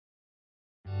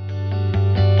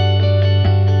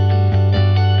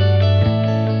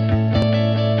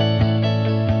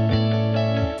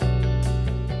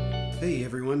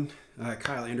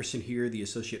Anderson here, the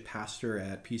associate pastor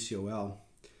at PCOL.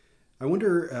 I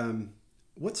wonder,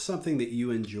 what's something that you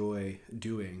enjoy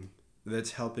doing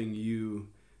that's helping you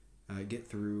get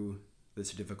through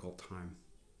this difficult time?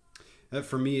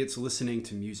 For me, it's listening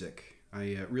to music.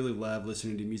 I really love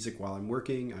listening to music while I'm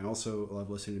working. I also love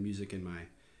listening to music in my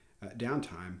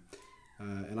downtime,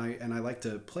 and I like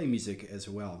to play music as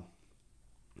well.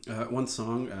 One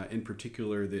song in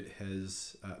particular that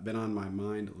has been on my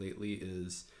mind lately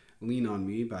is "Lean on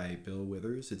Me" by Bill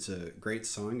Withers. It's a great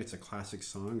song. It's a classic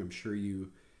song. I'm sure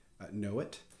you know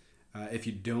it. If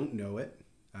you don't know it,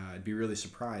 I'd be really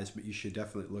surprised, but you should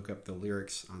definitely look up the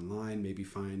lyrics online, maybe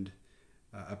find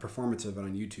a performance of it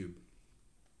on YouTube.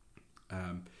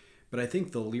 But I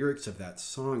think the lyrics of that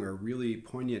song are really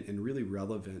poignant and really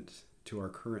relevant to our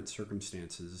current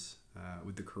circumstances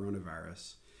with the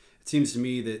coronavirus. It seems to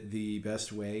me that the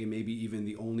best way, maybe even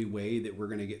the only way that we're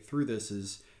going to get through this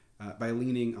is by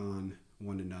leaning on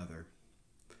one another.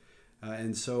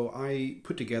 And so I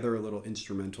put together a little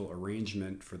instrumental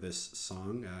arrangement for this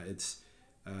song. It's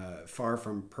far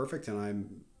from perfect, and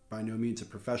I'm by no means a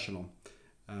professional.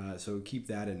 So keep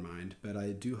that in mind. But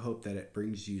I do hope that it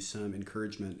brings you some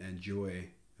encouragement and joy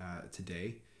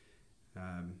today.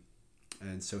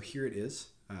 And so here it is.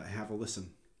 Have a listen.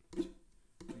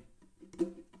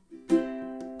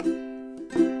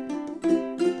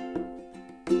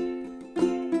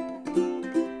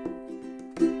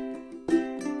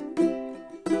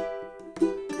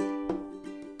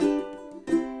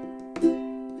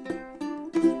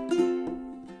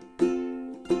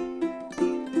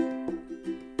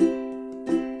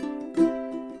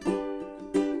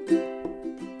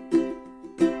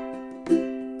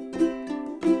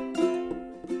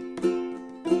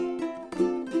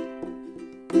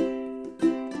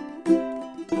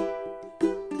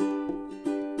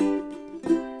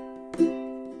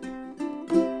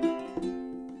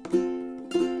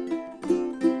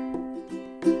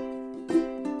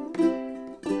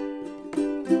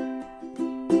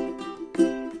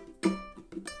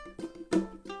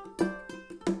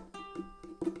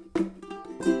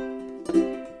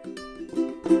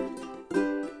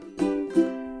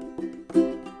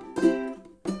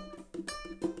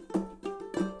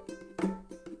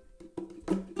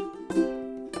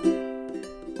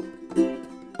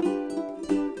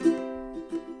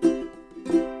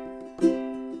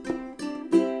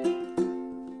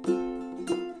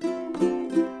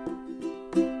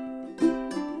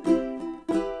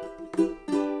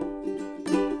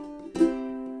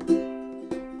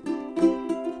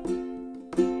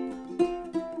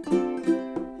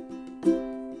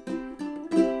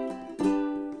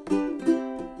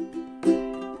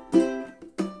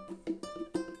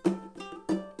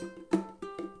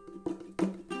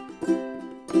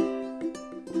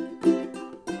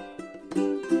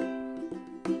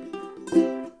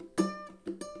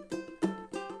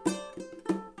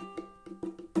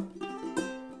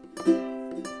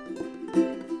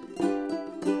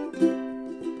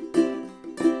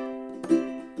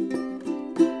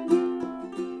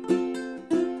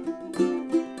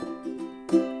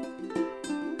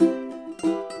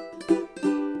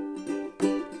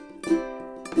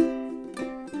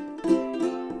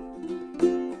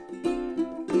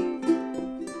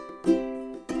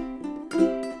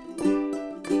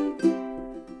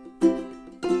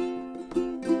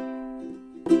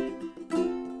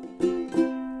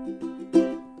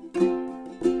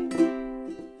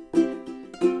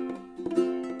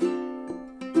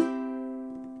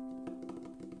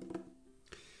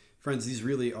 Friends, these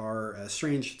really are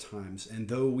strange times, and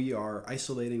though we are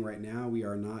isolating right now, we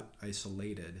are not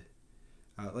isolated.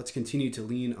 Let's continue to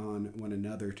lean on one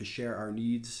another, to share our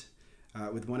needs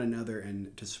with one another,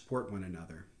 and to support one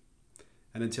another.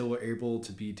 And until we're able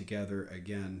to be together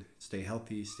again, stay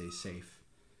healthy, stay safe.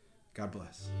 God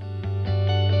bless.